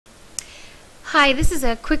Hi, this is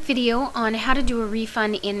a quick video on how to do a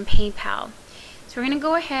refund in PayPal. So we're going to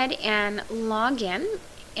go ahead and log in,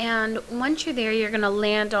 and once you're there, you're going to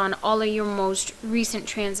land on all of your most recent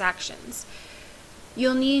transactions.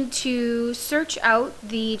 You'll need to search out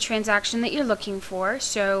the transaction that you're looking for,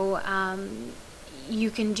 so you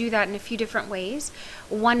can do that in a few different ways.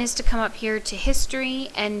 One is to come up here to history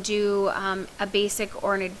and do a basic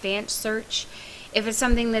or an advanced search. If it's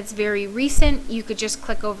something that's very recent, you could just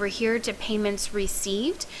click over here to payments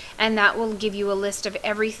received, and that will give you a list of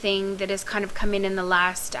everything that has kind of come in the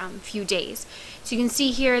last few days. So you can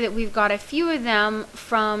see here that we've got a few of them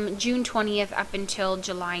from June 20th up until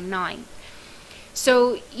July 9th.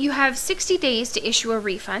 So you have 60 days to issue a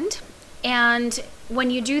refund, and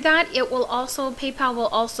when you do that, PayPal will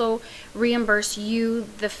also reimburse you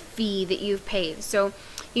the fee that you've paid. So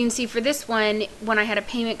you can see for this one, when I had a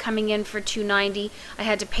payment coming in for $290, I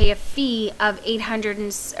had to pay a fee of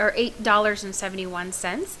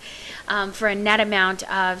 $8.71 for a net amount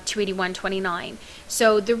of $281.29.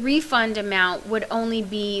 So the refund amount would only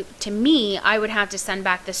be, to me, I would have to send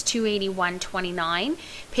back this $281.29.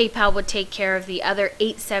 PayPal would take care of the other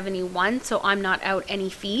 $871, so I'm not out any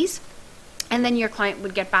fees. And then your client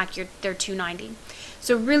would get back their $290.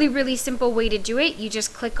 So really simple way to do it. You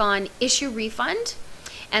just click on Issue Refund,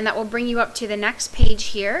 and that will bring you up to the next page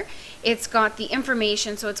here. It's got the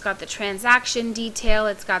information, so it's got the transaction detail,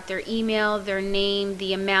 it's got their email, their name,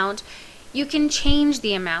 the amount. You can change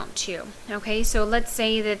the amount too. Okay, so let's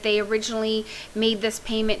say that they originally made this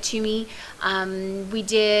payment to me. We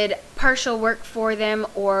did partial work for them,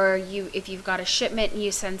 or if you've got a shipment and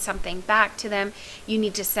you send something back to them, you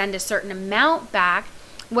need to send a certain amount back.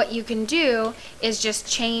 What you can do is just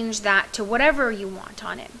change that to whatever you want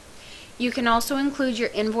on it. You can also include your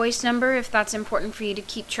invoice number if that's important for you to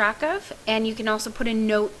keep track of, and you can also put a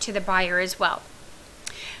note to the buyer as well.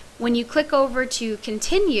 When you click over to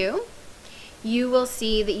continue, you will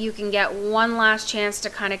see that you can get one last chance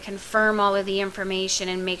to kind of confirm all of the information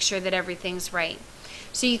and make sure that everything's right.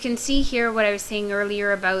 So you can see here what I was saying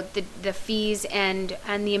earlier about the fees and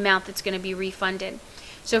the amount that's going to be refunded.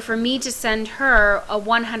 So for me to send her a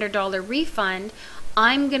 $100 refund,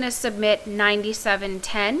 I'm going to submit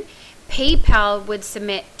 $97.10. PayPal would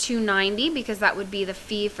submit $290 because that would be the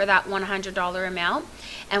fee for that $100 amount,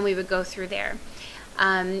 and we would go through there.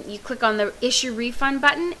 You click on the Issue Refund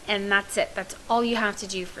button, and that's it. That's all you have to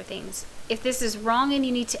do for things. If this is wrong and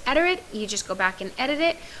you need to edit it, you just go back and edit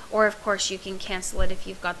it, or of course you can cancel it if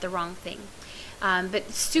you've got the wrong thing.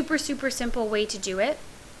 But super simple way to do it.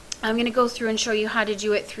 I'm going to go through and show you how to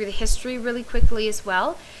do it through the history really quickly as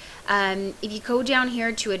well. If you go down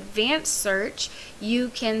here to advanced search, you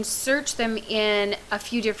can search them in a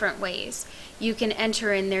few different ways. You can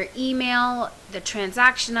enter in their email, the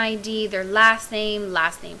transaction ID, their last name,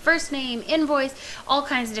 first name, invoice, all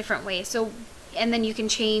kinds of different ways. So, and then you can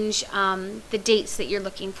change the dates that you're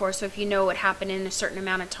looking for. So if you know what happened in a certain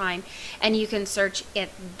amount of time, and you can search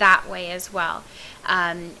it that way as well.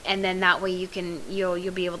 And then that way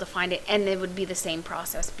you'll be able to find it, and it would be the same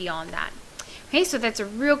process beyond that. Okay, so that's a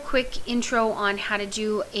real quick intro on how to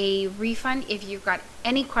do a refund. If you've got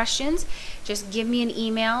any questions, just give me an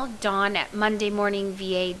email,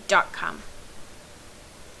 dawn@mondaymorningva.com.